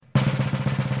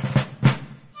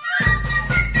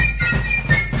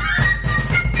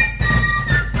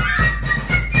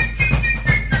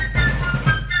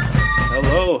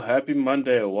happy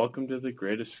Monday and welcome to the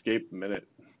Great Escape Minute,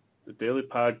 the daily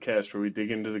podcast where we dig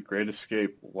into the Great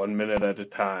Escape 1 minute at a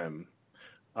time.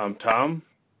 I'm Tom.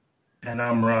 And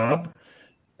I'm Rob.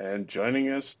 And joining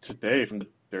us today from the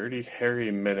Dirty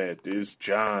Harry Minute is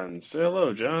John. Say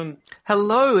hello, John.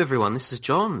 Hello, everyone. This is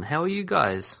John. How are you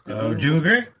guys? Doing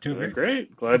great. Doing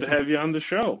great. Glad to have you on the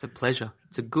show. It's a pleasure.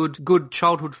 It's a good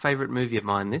childhood favorite movie of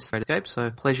mine, this Great Escape.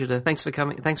 So pleasure to. Thanks for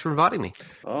coming. Thanks for inviting me.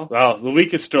 Oh, well, the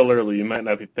week is still early. You might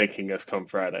not be thanking us come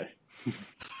Friday.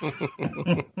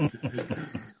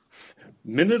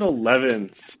 Minute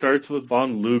 11 starts with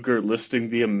von Luger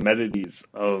listing the amenities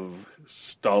of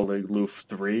stalling Luft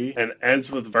 3 and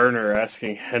ends with Werner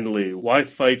asking Henley, why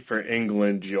fight for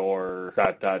England, your ...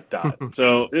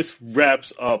 So this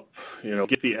wraps up,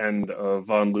 get the end of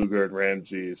von Luger and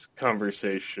Ramsey's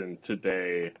conversation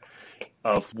today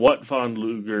of what von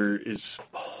Luger is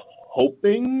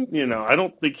hoping. I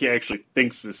don't think he actually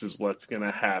thinks this is what's going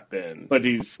to happen, but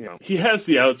he has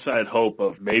the outside hope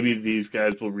of maybe these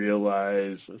guys will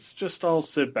realize, let's just all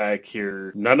sit back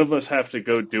here. None of us have to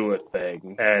go do a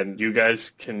thing, and you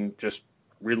guys can just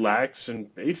relax. And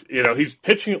he's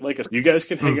pitching it like you guys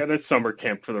can hang out at summer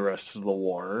camp for the rest of the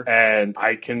war, and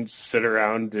I can sit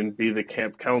around and be the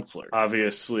camp counselor.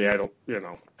 Obviously, I don't,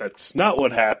 that's not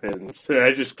what happens.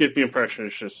 I just get the impression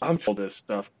it's just, I'm all this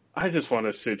stuff. I just want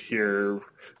to sit here.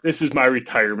 This is my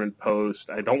retirement post.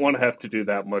 I don't want to have to do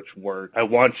that much work. I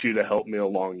want you to help me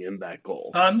along in that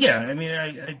goal.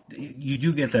 You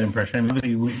do get that impression. I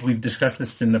mean, we've discussed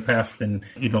this in the past and,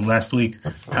 last week,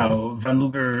 how von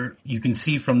Luger, you can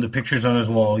see from the pictures on his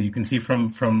wall, you can see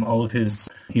from all of his,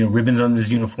 ribbons on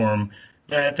his uniform,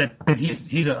 that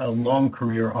he's a long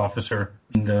career officer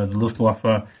in the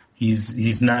Luftwaffe.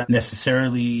 He's not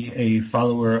necessarily a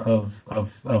follower of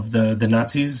the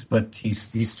Nazis, but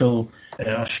he's still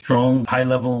a strong,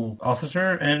 high-level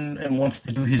officer and wants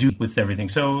to do his duty with everything.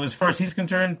 So as far as he's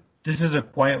concerned, this is a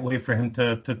quiet way for him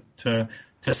to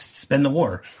spend the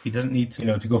war. He doesn't need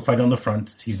to go fight on the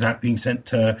front. He's not being sent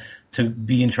to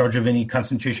be in charge of any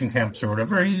concentration camps or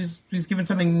whatever. He's given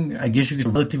something, I guess you could,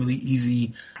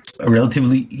 a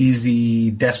relatively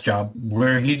easy desk job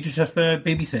where he just has to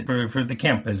babysit for the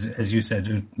camp, as you said,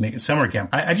 to make a summer camp.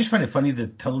 I just find it funny to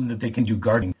tell them that they can do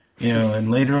gardening, and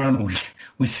later on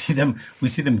we see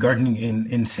them gardening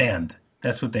in sand.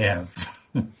 That's what they have.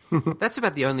 That's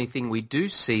about the only thing we do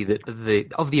see that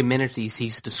of the amenities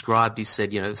he's described. He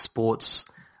said, sports,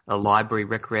 a library,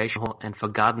 recreation, and for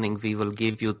gardening, we will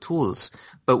give you tools.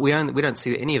 But we don't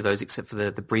see any of those except for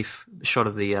the brief shot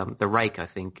of the rake. I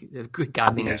think good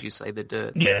gardening, as you say, the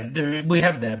dirt. Yeah, we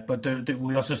have that, but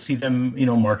we also see them,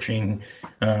 marching,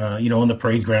 on the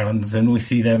parade grounds, and we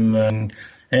see them.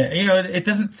 It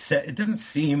doesn't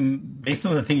seem, based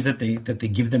on the things that they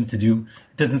give them to do,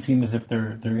 it doesn't seem as if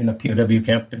they're in a POW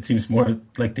camp. It seems more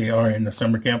like they are in a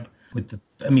summer camp.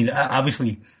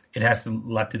 Obviously, it has a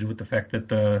lot to do with the fact that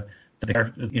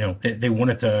they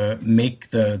wanted to make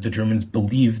the Germans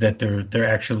believe that they're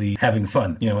actually having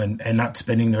fun, and not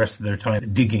spending the rest of their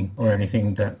time digging or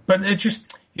anything. But it's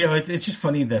just. It's just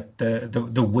funny that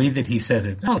the way that he says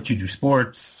it. I'll let you do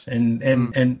sports and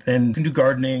do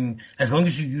gardening as long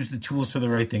as you use the tools for the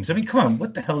right things. I mean, come on,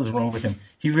 what the hell is wrong with him?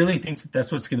 He really thinks that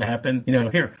that's what's going to happen.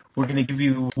 Here we'll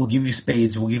give you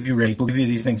spades, we'll give you rakes, we'll give you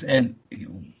these things, and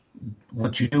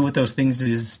what you do with those things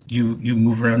is you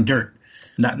move around dirt,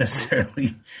 not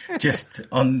necessarily just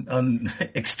on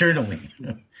externally.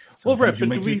 Well, right, but you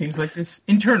might do things like this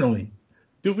internally.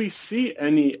 Do we see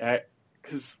any?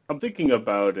 Because I'm thinking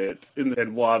about it,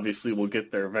 and obviously we'll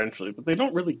get there eventually, but they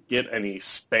don't really get any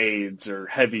spades or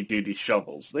heavy-duty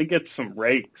shovels. They get some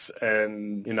rakes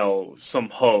and, some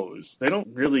hoes. They don't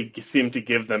really seem to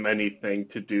give them anything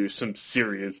to do some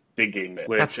serious digging.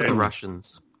 That's for the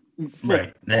Russians.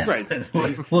 Right.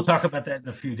 We'll talk about that in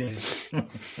a few days.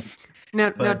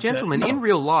 Now, gentlemen, in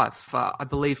real life, I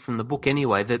believe from the book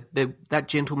anyway, that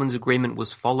gentleman's agreement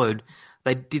was followed.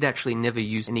 They did actually never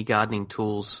use any gardening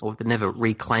tools, or they never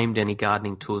reclaimed any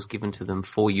gardening tools given to them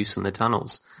for use in the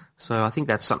tunnels. So I think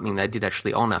that's something they did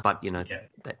actually honour. But,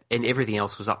 and everything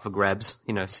else was up for grabs,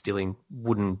 stealing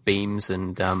wooden beams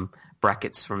and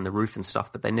brackets from the roof and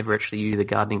stuff, but they never actually used the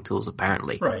gardening tools,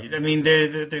 apparently. Right. I mean,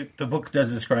 the book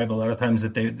does describe a lot of times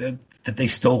that they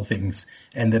stole things,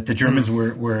 and that the Germans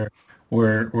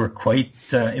were quite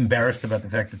embarrassed about the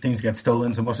fact that things got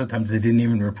stolen, so most of the times they didn't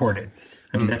even report it.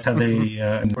 I mean, that's how they,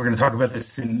 we're going to talk about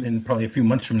this in probably a few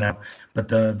months from now, but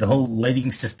the whole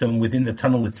lighting system within the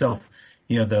tunnel itself,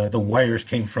 the wires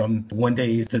came from one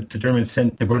day the Germans they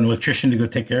brought an electrician to go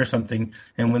take care of something,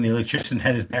 and when the electrician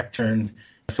had his back turned,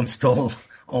 someone stole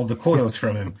all the quotes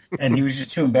from him, and he was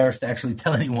just too embarrassed to actually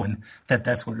tell anyone that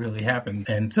that's what really happened.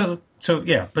 And so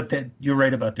yeah, but you're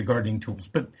right about the gardening tools.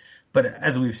 But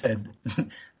as we've said,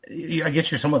 I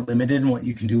guess you're somewhat limited in what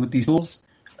you can do with these tools.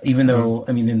 Even though,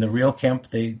 I mean, in the real camp,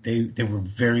 they were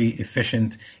very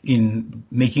efficient in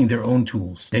making their own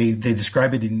tools. They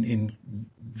describe it in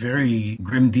very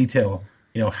grim detail,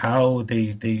 how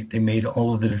they made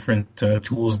all of the different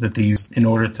tools that they used in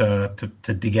order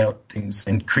to dig out things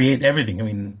and create everything. I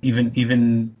mean,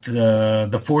 even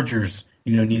the forgers,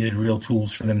 needed real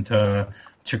tools for them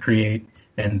to create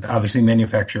and obviously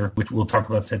manufacture, which we'll talk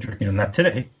about, Cedric, not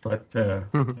today, but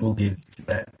we'll get to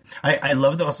that. I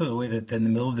loved also the way that in the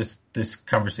middle of this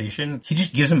conversation, he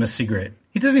just gives him a cigarette.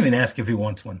 He doesn't even ask if he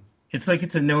wants one. It's like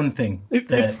it's a known thing. It's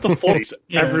the 40s.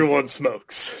 Everyone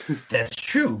smokes. That's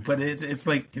true, but it's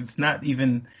like it's not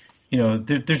even,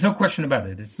 there's no question about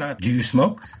it. It's not, do you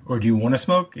smoke or do you want to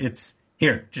smoke? It's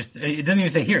here. It doesn't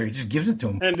even say here. He just gives it to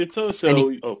him. And it's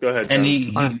also, go ahead. And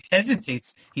he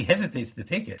hesitates. He hesitates to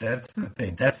take it. That's the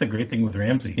thing. That's the great thing with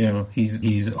Ramsey.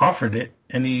 He's offered it,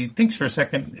 and he thinks for a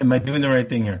second, am I doing the right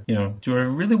thing here? Do I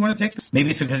really want to take this?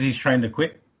 Maybe it's because he's trying to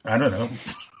quit. I don't know.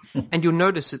 And you'll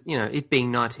notice that, it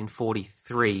being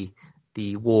 1943,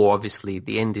 the war, obviously,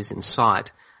 the end is in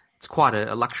sight. It's quite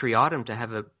a luxury item to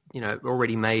have a,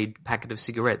 already made packet of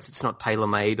cigarettes. It's not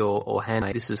tailor-made or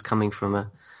handmade. This is coming from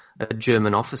a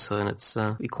German officer, and it's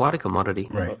quite a commodity.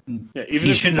 Right. Yeah,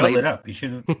 he shouldn't have lit up.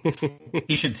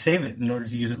 He should save it in order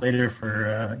to use it later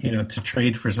for, to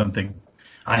trade for something.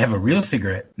 I have a real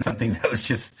cigarette, something that was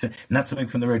just not something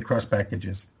from the Red Cross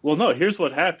packages. Well, no, here's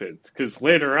what happens. Because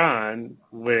later on,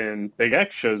 when Big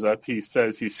X shows up, he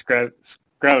says he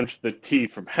scrounged the tea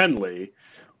from Henley.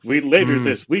 We later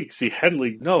this week see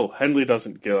Henley. No, Henley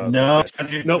doesn't go up. No.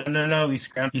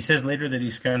 He says later that he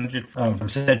scrounged it from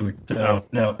Cedric. No.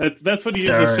 That's what he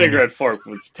used a cigarette for,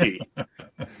 was tea.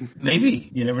 Maybe.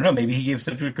 You never know. Maybe he gave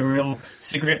Cedric a real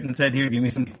cigarette and said, here, give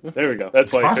me some. There we go.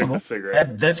 That's why he took the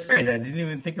cigarette. That's great. I didn't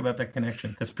even think about that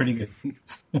connection. That's pretty good.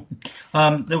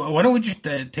 Why don't we just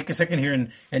take a second here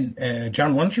and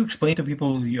John, why don't you explain to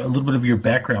people a little bit of your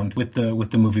background with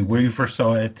the movie, where you first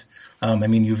saw it.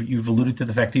 You've alluded to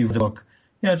the fact that you read the book.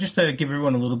 Just to give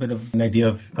everyone a little bit of an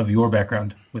idea of your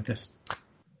background with this.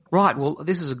 Right. Well,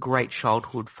 this is a great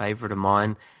childhood favourite of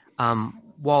mine.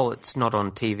 While it's not on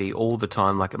TV all the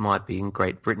time, like it might be in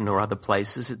Great Britain or other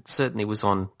places, it certainly was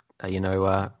on,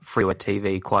 freeway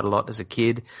TV quite a lot as a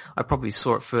kid. I probably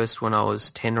saw it first when I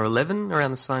was 10 or 11, around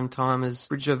the same time as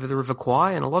Bridge Over the River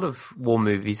Kwai, and a lot of war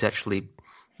movies actually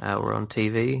were on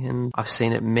TV, and I've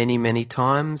seen it many, many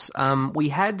times. We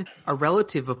had a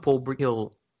relative of Paul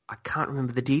Brickhill, I can't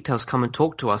remember the details, come and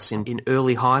talk to us in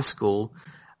early high school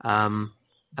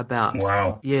about...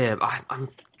 Wow. Yeah, I'm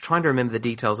trying to remember the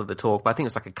details of the talk, but I think it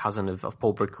was like a cousin of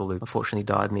Paul Brickhill who unfortunately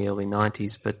died in the early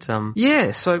 90s. But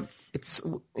so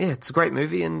it's a great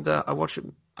movie, and I watch it,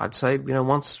 I'd say,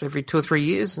 once every 2 or 3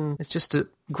 years, and it's just a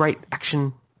great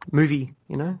action movie,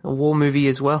 a war movie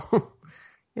as well.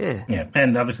 Yeah,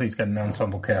 and obviously it's got an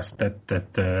ensemble cast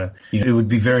that it would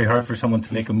be very hard for someone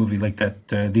to make a movie like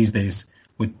that these days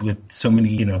with so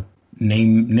many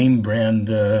name brand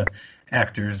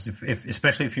actors,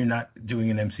 especially if you're not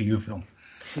doing an MCU film.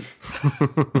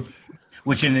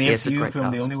 Which in the MCU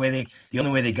film, the only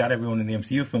way they got everyone in the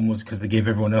MCU film was because they gave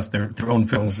everyone else their own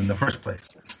films in the first place.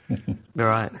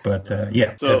 Right. But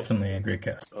definitely a great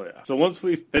cast. Oh yeah. So once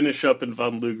we finish up in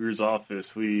Von Luger's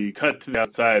office, we cut to the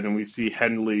outside and we see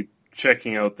Henley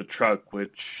checking out the truck,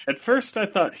 which at first I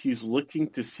thought he's looking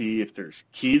to see if there's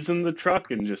keys in the truck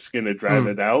and just going to drive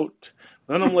it out.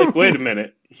 Then I'm like, wait a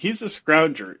minute. He's a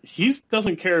scrounger. He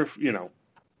doesn't care if,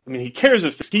 he cares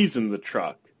if there's keys in the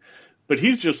truck. But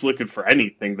he's just looking for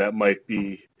anything that might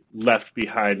be left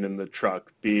behind in the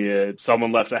truck, be it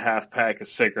someone left a half pack of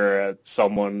cigarettes,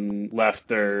 someone left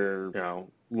their,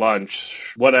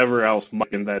 lunch, whatever else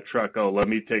might in that truck. Oh, let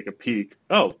me take a peek.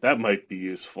 Oh, that might be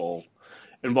useful.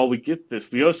 And while we get this,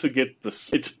 we also get this.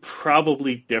 It's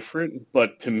probably different,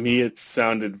 but to me it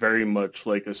sounded very much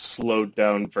like a slowed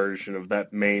down version of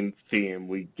that main theme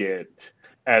we get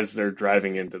as they're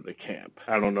driving into the camp.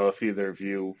 I don't know if either of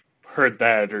you heard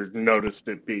that or noticed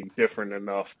it being different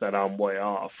enough that I'm way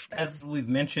off. As we've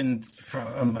mentioned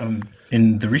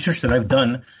in the research that I've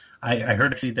done, I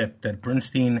heard actually that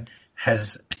Bernstein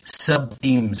has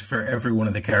sub-themes for every one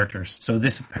of the characters. So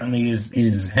this apparently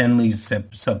is Henley's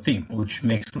sub-theme, which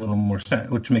makes a little more sense,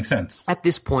 which makes sense. At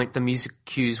this point, the music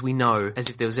cues, we know, as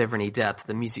if there was ever any doubt, that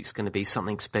the music's going to be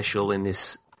something special in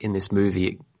this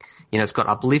movie. It's got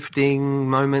uplifting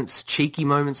moments, cheeky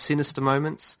moments, sinister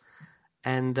moments.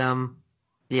 And,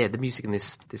 the music in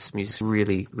this music is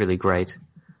really, really great.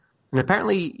 And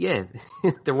apparently, yeah,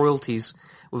 the royalties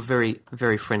were very,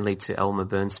 very friendly to Elmer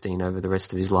Bernstein over the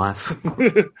rest of his life.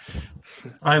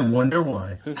 I wonder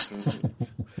why.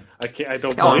 I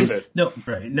don't believe it. No,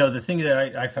 right. No, the thing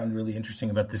that I found really interesting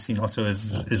about this scene also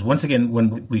is once again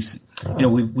when we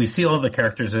see all the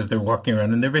characters as they're walking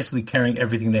around and they're basically carrying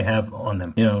everything they have on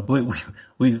them. You know,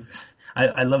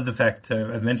 I love the fact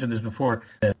I've mentioned this before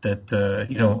that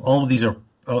you know all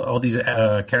these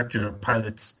characters are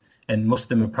pilots. And most of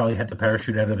them have probably had to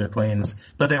parachute out of their planes,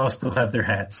 but they all still have their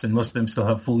hats, and most of them still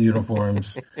have full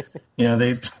uniforms. You know,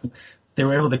 they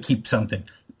were able to keep something.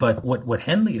 But what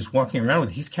Henley is walking around with,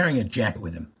 he's carrying a jacket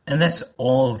with him, and that's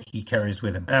all he carries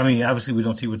with him. I mean, obviously we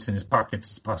don't see what's in his pockets.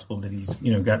 It's possible that he's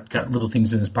got little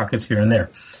things in his pockets here and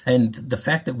there. And the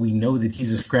fact that we know that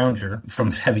he's a scrounger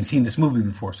from having seen this movie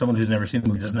before, someone who's never seen the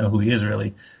movie doesn't know who he is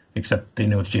really, except they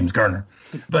know it's James Garner.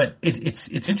 But it's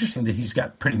interesting that he's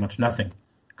got pretty much nothing.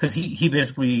 Because he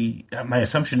basically, my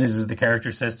assumption is that the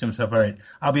character says to himself, all right,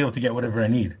 I'll be able to get whatever I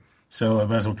need. So I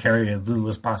might as well carry as little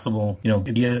as possible, have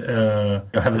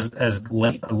as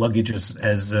light a luggage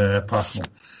as possible.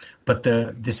 But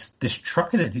this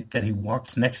truck that he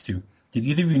walks next to, did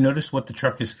either of you notice what the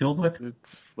truck is filled with? It's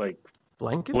like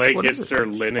blankets or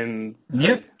linen.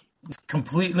 Yep. It's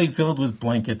completely filled with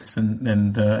blankets and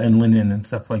linen and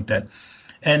stuff like that.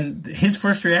 And his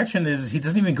first reaction is he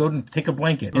doesn't even go and take a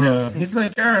blanket. You know, he's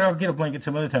like, all right, I'll get a blanket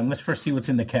some other time. Let's first see what's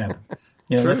in the cab.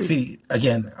 You know, let's see.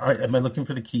 Again, am I looking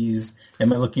for the keys?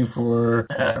 Am I looking for,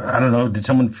 I don't know, did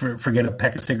someone forget a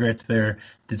pack of cigarettes there?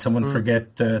 Did someone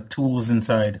forget tools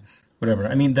inside? Whatever.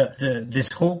 I mean,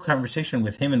 this whole conversation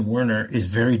with him and Werner is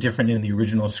very different in the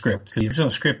original script. Because the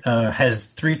original script has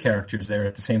three characters there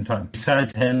at the same time.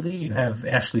 Besides Henley, you have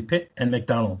Ashley Pitt and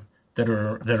McDonald that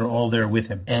are all there with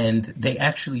him. And they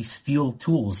actually steal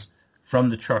tools from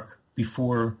the truck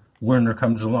before Werner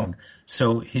comes along.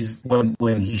 So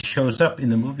when he shows up in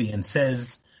the movie and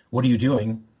says, "What are you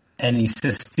doing?" and he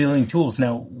says stealing tools.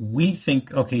 Now we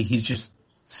think, okay, he's just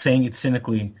saying it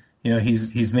cynically. You know,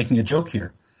 he's making a joke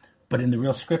here. But in the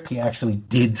real script, he actually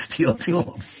did steal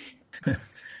tools.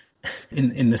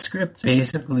 In the script,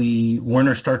 basically,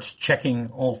 Werner starts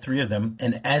checking all three of them,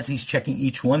 and as he's checking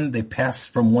each one, they pass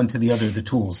from one to the other the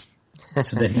tools,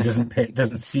 so that he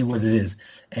doesn't see what it is.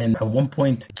 And at one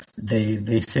point,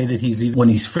 they say that when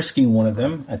he's frisking one of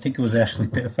them, I think it was Ashley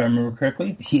Pitt, if I remember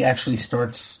correctly, he actually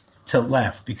starts to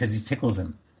laugh because he tickles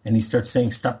him. And he starts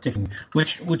saying, "Stop ticking,"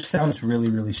 which sounds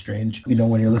really, really strange. You know,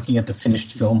 when you're looking at the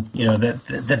finished film, you know,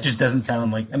 that just doesn't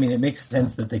sound like, I mean, it makes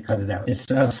sense that they cut it out. It's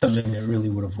not something that really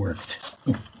would have worked.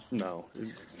 No.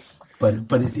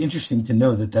 But it's interesting to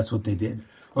know that that's what they did.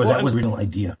 Or that was the original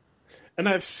idea. And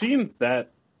I've seen that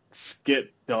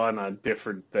skit done on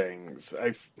different things.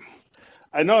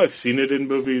 I know I've seen it in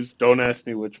movies. Don't ask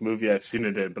me which movie I've seen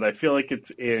it in, but I feel like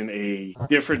it's in a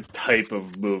different type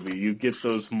of movie. You get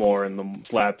those more in the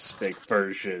slapstick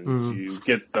versions. Mm-hmm. You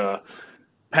get the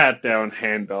pat down,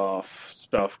 handoff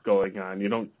stuff going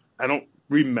on. I don't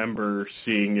remember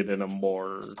seeing it in a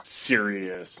more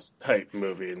serious type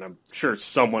movie, and I'm sure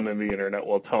someone on the internet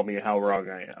will tell me how wrong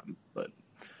I am, but.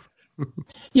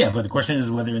 Yeah, but the question is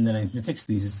whether in the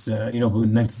 1960s, in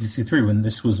 1963 when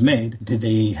this was made, did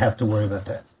they have to worry about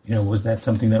that? You know, was that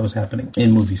something that was happening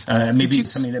in movies? Maybe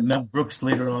something that Mel Brooks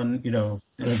later on, What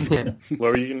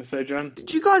were you going to say, John?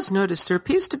 Did you guys notice there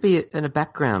appears to be a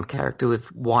background character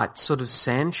with white sort of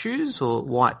sand shoes or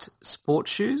white sports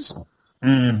shoes?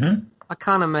 Mm-hmm. I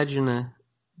can't imagine a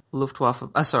Luftwaffe,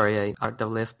 a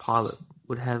RAF pilot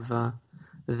would have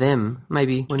them,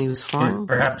 maybe when he was flying.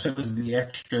 Perhaps it was the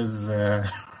extras, the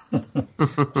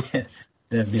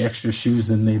extra shoes,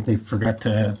 and they forgot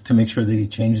to make sure that he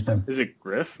changed them. Is it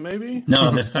Griff, maybe?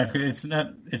 No, that's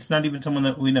not. It's not even someone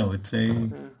that we know. It's a.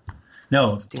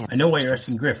 No, damn. I know why you're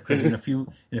asking Griff, because in a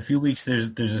few weeks there's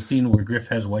a scene where Griff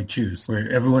has white shoes, where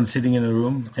everyone's sitting in a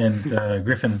room, and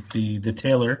Griffin, the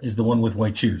tailor, is the one with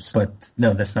white shoes. But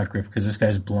no, that's not Griff, because this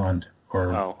guy's blonde.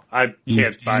 I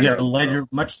can't find it. He's got a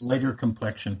much lighter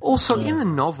complexion. Also, in the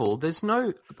novel, I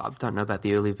don't know about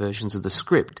the early versions of the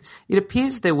script. It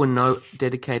appears there were no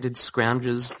dedicated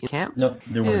scroungers in camp. No,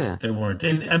 there weren't. Yeah. There weren't.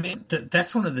 And I mean,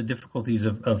 that's one of the difficulties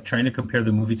of trying to compare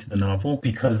the movie to the novel,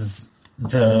 because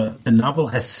the novel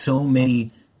has so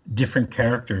many different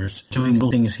characters doing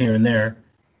little things here and there,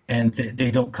 and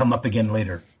they don't come up again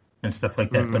later and stuff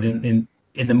like that. Mm-hmm. But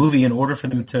in the movie, in order for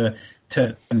them to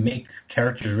make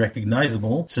characters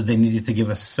recognizable, so they needed to give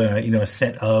us, a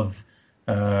set of,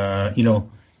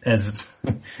 as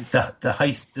the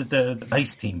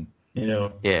heist team,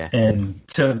 Yeah. And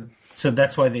so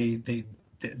that's why they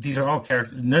these are all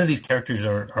characters. None of these characters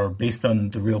are based on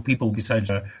the real people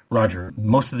besides Roger.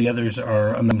 Most of the others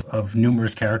are of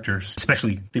numerous characters,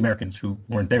 especially the Americans who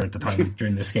weren't there at the time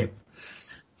during the escape.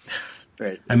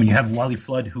 Right. I mean, you have Wally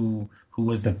Flood, who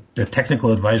was the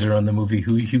technical advisor on the movie.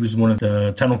 He was one of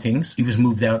the Tunnel Kings. He was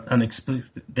moved out unexplained.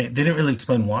 They didn't really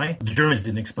explain why. The Germans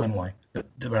didn't explain why.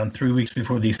 Around 3 weeks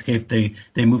before the escape, they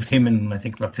moved him and I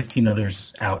think about 15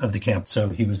 others out of the camp. So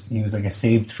he was I guess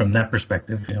saved from that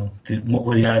perspective. What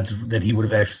were the odds that he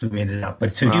would have actually made it out?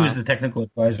 But so he was the technical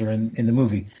advisor in the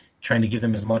movie, trying to give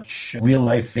them as much real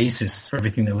life basis for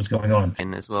everything that was going on.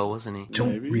 And as well, wasn't he?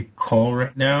 Don't recall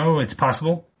right now. It's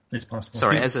possible. It's possible.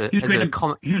 Sorry,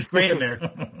 he was great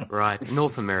American. Right,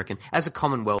 North American. As a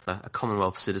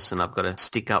Commonwealth citizen, I've got to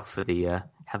stick up for the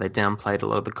how they downplayed a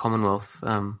lot of the Commonwealth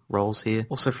roles here.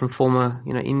 Also from former,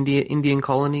 Indian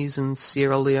colonies and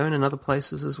Sierra Leone and other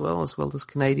places as well as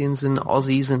Canadians and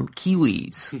Aussies and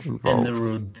Kiwis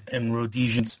involved. And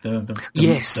Rhodesians.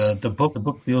 Yes. The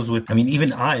book deals with. I mean,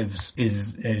 even Ives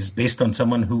is based on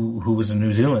someone who was a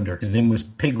New Zealander. His name was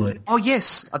Piglet. Oh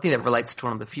yes, I think that relates to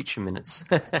one of the future minutes.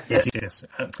 Yes.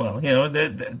 Well,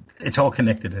 it's all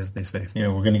connected, as they say. We're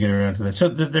going to get around to that. So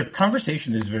the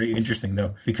conversation is very interesting,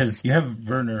 though, because you have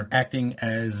Werner acting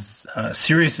as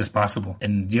serious as possible,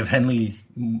 and you have Henley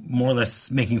more or less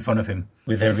making fun of him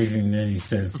with everything that he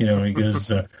says. He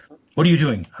goes, "What are you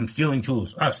doing?" "I'm stealing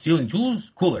tools." "Ah, stealing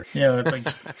tools? Cooler." It's like,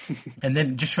 and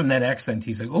then just from that accent,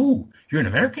 he's like, "Oh, you're an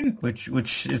American," which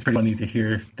is pretty funny to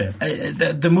hear.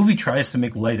 That the movie tries to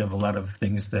make light of a lot of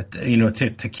things that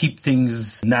to keep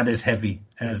things not as heavy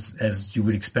as you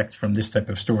would expect from this type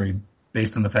of story,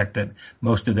 based on the fact that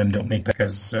most of them don't make back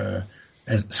as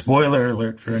spoiler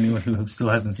alert for anyone who still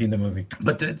hasn't seen the movie.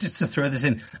 But just to throw this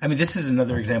in, I mean, this is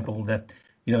another example that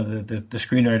the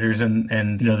screenwriters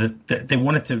and that they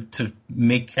wanted to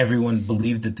make everyone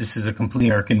believe that this is a completely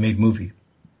American-made movie.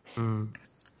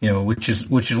 Which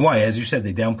is why, as you said,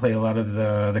 they downplay a lot of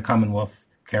the Commonwealth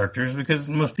characters, because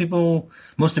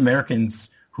most Americans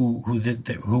who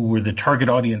were the target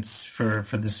audience for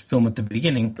this film at the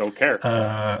beginning don't care.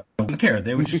 Don't care.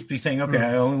 They would just be saying, okay,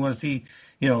 I only want to see.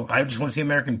 I just want to see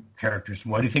American characters.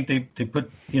 Why do you think they put,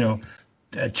 two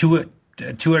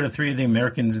out of three of the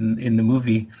Americans in the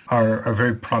movie are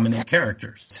very prominent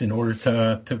characters? It's in order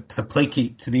to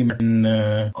placate to the American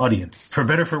audience, for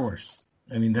better or for worse.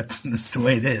 I mean, that's the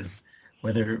way it is.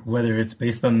 Whether it's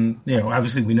based on,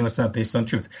 obviously we know it's not based on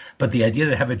truth, but the idea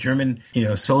to have a German,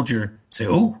 soldier say,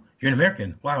 "Oh, you're an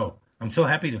American. Wow, I'm so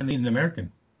happy to meet an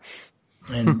American,"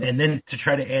 and then to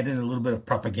try to add in a little bit of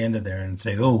propaganda there and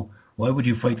say, "Oh, why would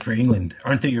you fight for England?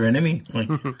 Aren't they your enemy?" Like,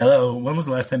 hello, when was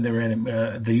the last time they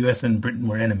were the U.S. and Britain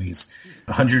were enemies?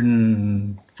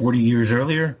 140 years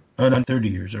earlier? Oh, not 30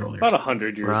 years earlier. About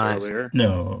 100 years earlier.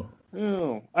 No.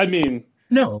 I mean...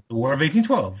 No, the War of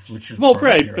 1812, which is... Well,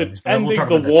 right, but ending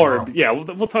the war... Yeah,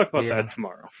 we'll talk about that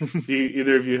tomorrow. Do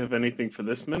either of you have anything for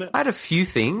this minute? I had a few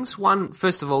things. One,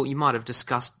 first of all, you might have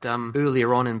discussed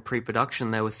earlier on in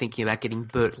pre-production, they were thinking about getting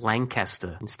Burt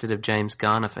Lancaster instead of James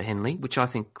Garner for Henley, which I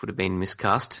think could have been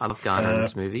miscast. I love Garner in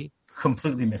this movie.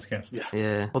 Completely miscast.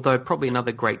 Yeah. Although probably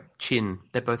another great chin.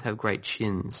 They both have great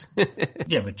chins.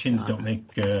 Yeah, but chins don't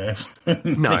make a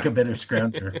better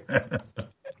scrounger.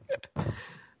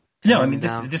 No, I mean,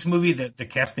 this movie, the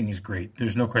casting is great.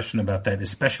 There's no question about that,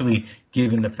 especially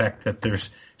given the fact that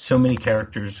there's so many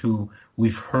characters who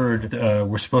we've heard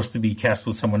were supposed to be cast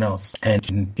with someone else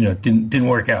and, didn't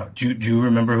work out. Do you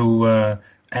remember who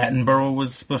Attenborough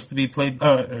was supposed to be played?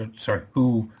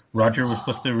 Who Roger was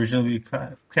supposed to originally be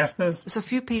cast as? There's a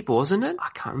few people, wasn't it? I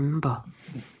can't remember.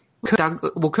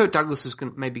 Kurt Douglas is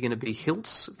maybe going to be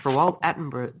Hiltz for a while.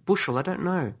 Attenborough, Bushell, I don't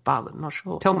know. Bartlett, not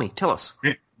sure. Tell us.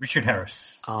 Richard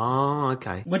Harris. Oh,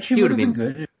 okay. Which he would have been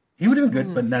good. He would have been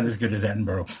good, but not as good as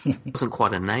Attenborough. Wasn't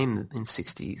quite a name in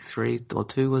 63 or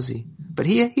 2, was he? But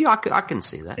I can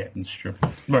see that. Yeah, that's true.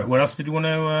 Right, what else did you want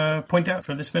to point out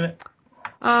for this minute?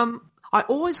 I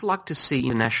always like to see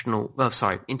international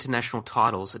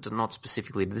titles that are not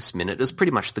specifically this minute. It's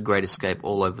pretty much The Great Escape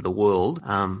all over the world.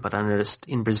 But I noticed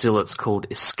in Brazil it's called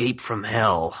Escape from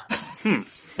Hell.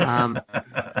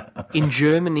 In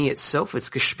Germany itself, it's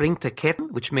Gesprengte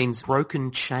Ketten, which means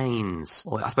broken chains.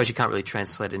 Or I suppose you can't really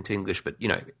translate it into English, but,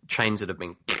 chains that have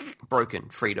been broken,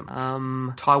 freedom.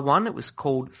 Taiwan, it was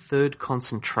called Third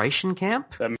Concentration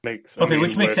Camp. That makes sense. Okay,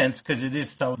 which makes sense, because it is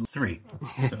Stalin 3.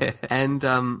 So. And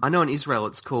I know in Israel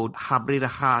it's called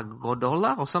Habrecha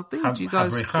Godola or something. Do you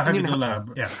guys... Habrecha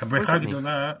Godola. Yeah, Habrecha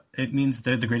Godola, it means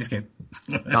the Great Escape.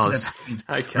 Oh, okay.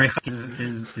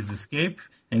 Habrecha is escape,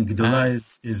 and Godola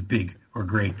is big or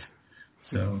great.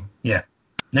 So, yeah.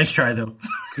 Nice try, though.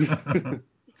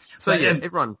 So yeah,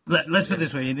 everyone. Let's put it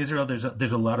this way: in Israel, there's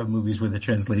a lot of movies where the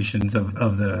translations of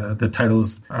the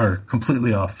titles are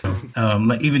completely off.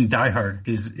 Like even Die Hard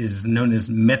is known as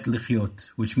Met Lichiot,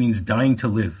 which means dying to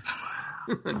live.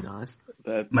 Nice.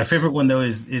 My favorite one though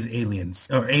is Aliens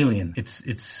or Alien.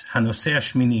 It's Hanosea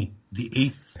Shmini, the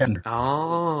eighth passenger.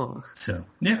 Oh. So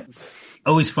yeah.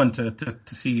 Always fun to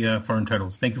see foreign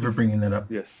titles. Thank you for bringing that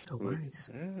up. Yes. No worries.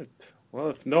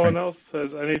 Well, if no one else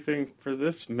has anything for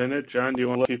this minute, John, do you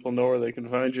want to let people know where they can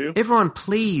find you? Everyone,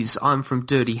 please, I'm from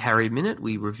Dirty Harry Minute.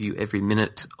 We reviewed every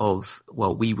minute of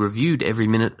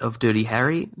Dirty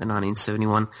Harry, the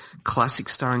 1971 classic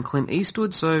starring Clint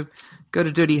Eastwood. So go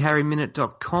to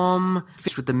dirtyharryminute.com,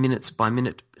 finish with the minutes by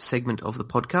minute segment of the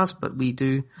podcast, but we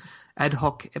do ad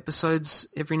hoc episodes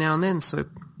every now and then. So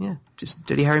yeah, just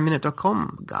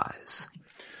dirtyharryminute.com, guys.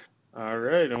 All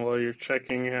right, and while you're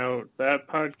checking out that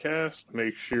podcast,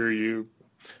 make sure you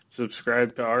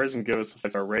subscribe to ours and give us a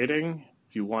 5-star rating.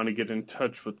 If you want to get in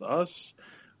touch with us,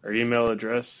 our email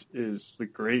address is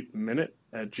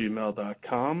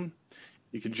thegreatminute@gmail.com.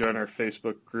 You can join our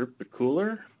Facebook group, The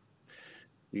Cooler.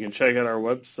 You can check out our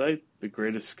website,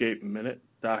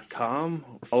 thegreatescapeminute.com.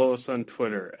 Follow us on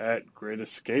Twitter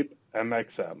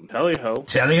 @GreatEscapeMXM. Tally-ho.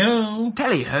 Tally-ho.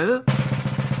 Tally-ho.